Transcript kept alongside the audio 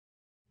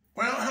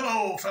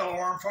Hello, fellow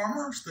worm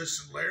farmers. This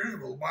is Larry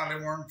with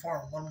Wiley Worm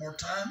Farm one more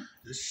time.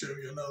 Just show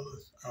you another.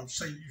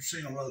 You've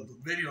seen them other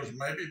videos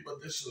maybe,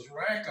 but this is a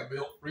rack I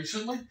built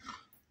recently.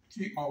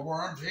 Keep my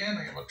worms in.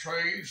 I got my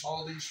trays.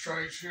 All these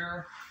trays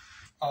here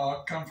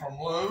come from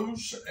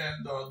Lowe's,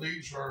 and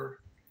these are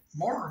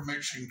mortar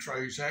mixing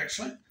trays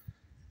actually.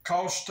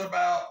 Cost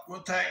about,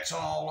 with tax and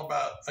all,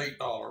 about $8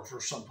 or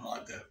something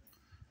like that.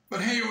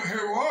 But here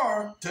we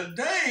are.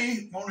 Today,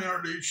 I'm going to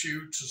introduce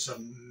you to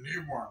some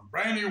new worms,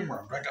 brand new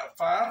worms. I got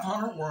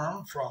 500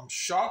 worms from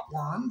Shop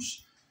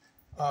Worms.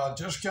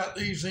 Just got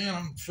these in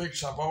and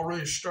fixed. I've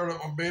already started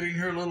my bedding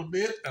here a little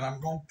bit, and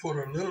I'm going to put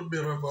a little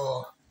bit of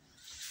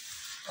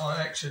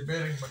actually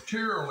bedding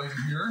material in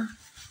here.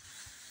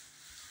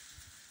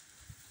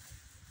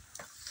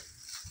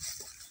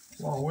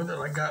 Along with it,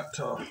 I got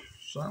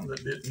some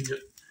that didn't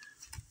get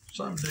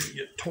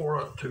tore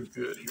up too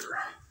good here.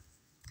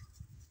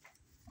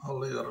 I'll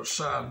lay that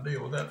aside and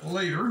deal with that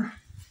later.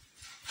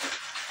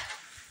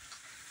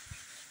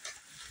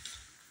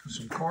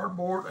 Some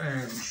cardboard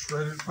and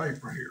shredded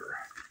paper here.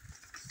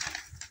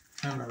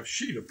 And a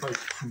sheet of paper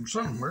from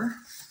somewhere.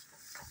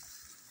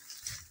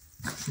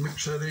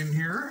 Mix that in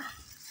here.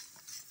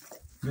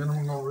 Then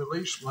I'm going to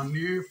release my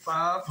new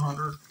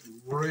 500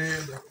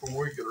 red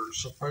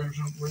wigglers,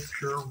 supposedly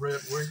pure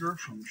red wigglers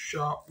from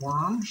Shop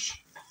Worms.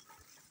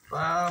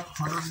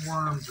 500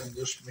 worms in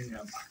this bin.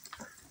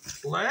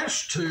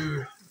 Last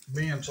two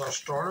bins I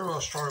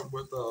started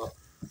with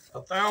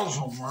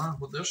 1,000 worms,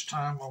 but this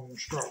time I'm going to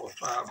start with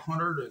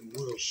 500, and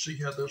we'll see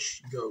how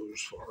this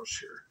goes for us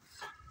here.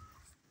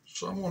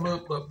 So I'm going to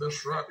open up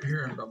this right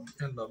here in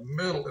the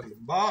middle, in the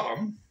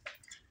bottom,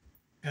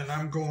 and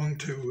I'm going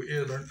to,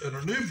 in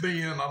a new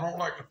bin, I don't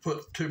like to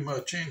put too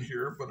much in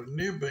here, but a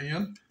new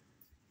bin,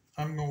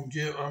 I'm going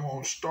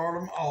to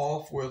start them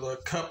off with a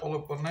couple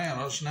of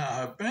bananas. Now,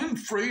 I've been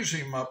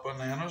freezing my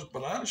bananas,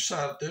 but I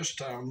decided this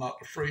time not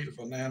to freeze the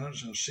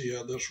bananas and see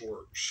how this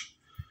works.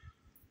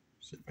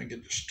 See if I can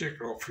get the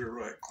sticker off here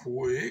right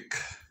quick.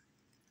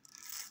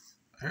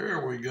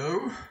 There we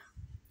go.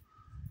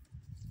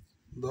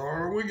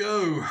 There we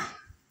go.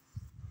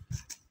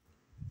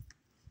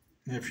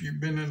 If you've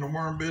been in the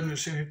worm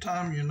business any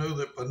time, you know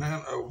that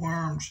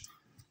worms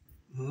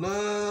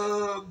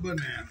love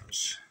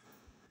bananas.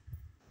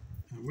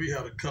 And we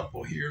had a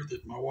couple here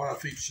that my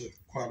wife eats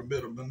quite a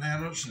bit of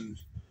bananas, and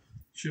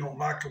she don't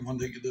like them when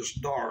they get this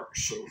dark,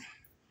 so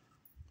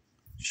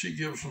she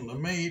gives them to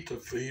me to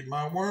feed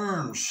my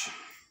worms.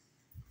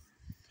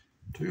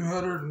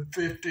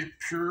 250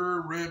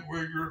 pure red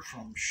wigglers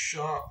from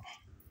Shop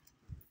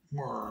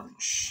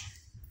Worms.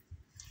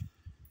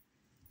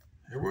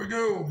 Here we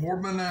go, more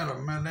banana,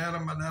 and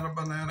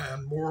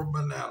more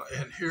banana.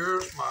 And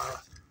here's my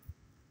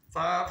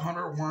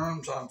 500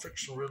 worms I'm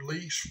fixing to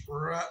release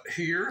right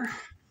here.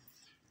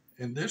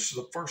 And this is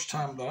the first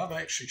time that I've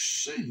actually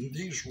seen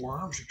these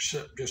worms,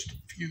 except just a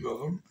few of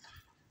them.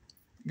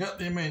 Got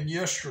them in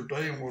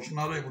yesterday and was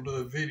not able to do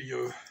a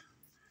video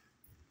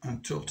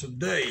until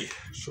today.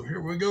 So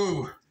here we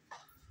go.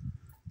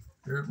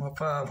 Here's my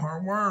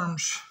 500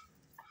 worms.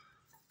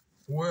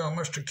 Well,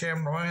 Mr.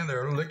 Cameraman,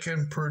 they're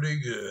looking pretty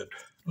good.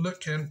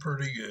 Looking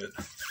pretty good.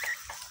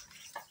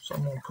 So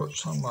I'm going to put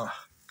some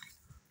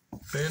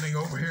bedding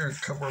over here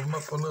and cover them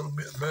up a little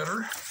bit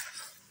better.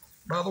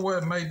 By the way, I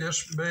made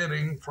this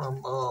bedding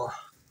from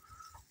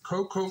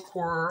cocoa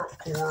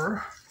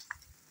coir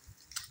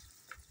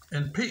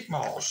and peat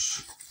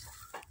moss.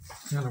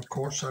 And of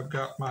course, I've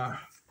got my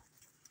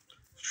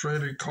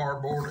shredded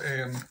cardboard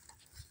and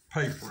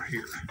paper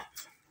here.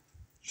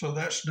 So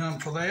that's done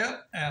for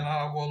that, and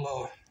I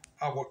will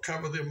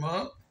cover them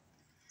up.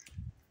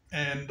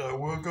 And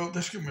we'll go,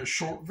 this is going to be a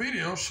short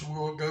video, so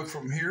we'll go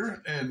from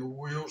here, and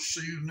we'll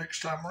see you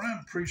next time around.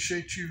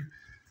 Appreciate you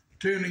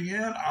tuning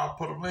in. I'll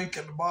put a link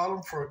at the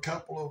bottom for a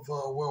couple of,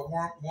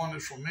 one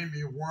is from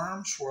Mimi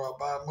Worms, where I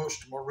buy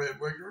most of my red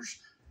wigglers,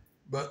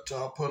 but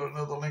I'll put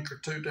another link or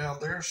two down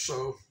there.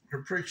 So we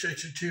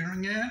appreciate you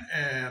tuning in.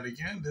 And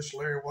again, this is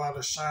Larry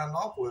Wiley signing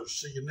off. We'll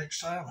see you next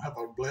time. Have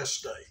a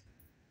blessed day.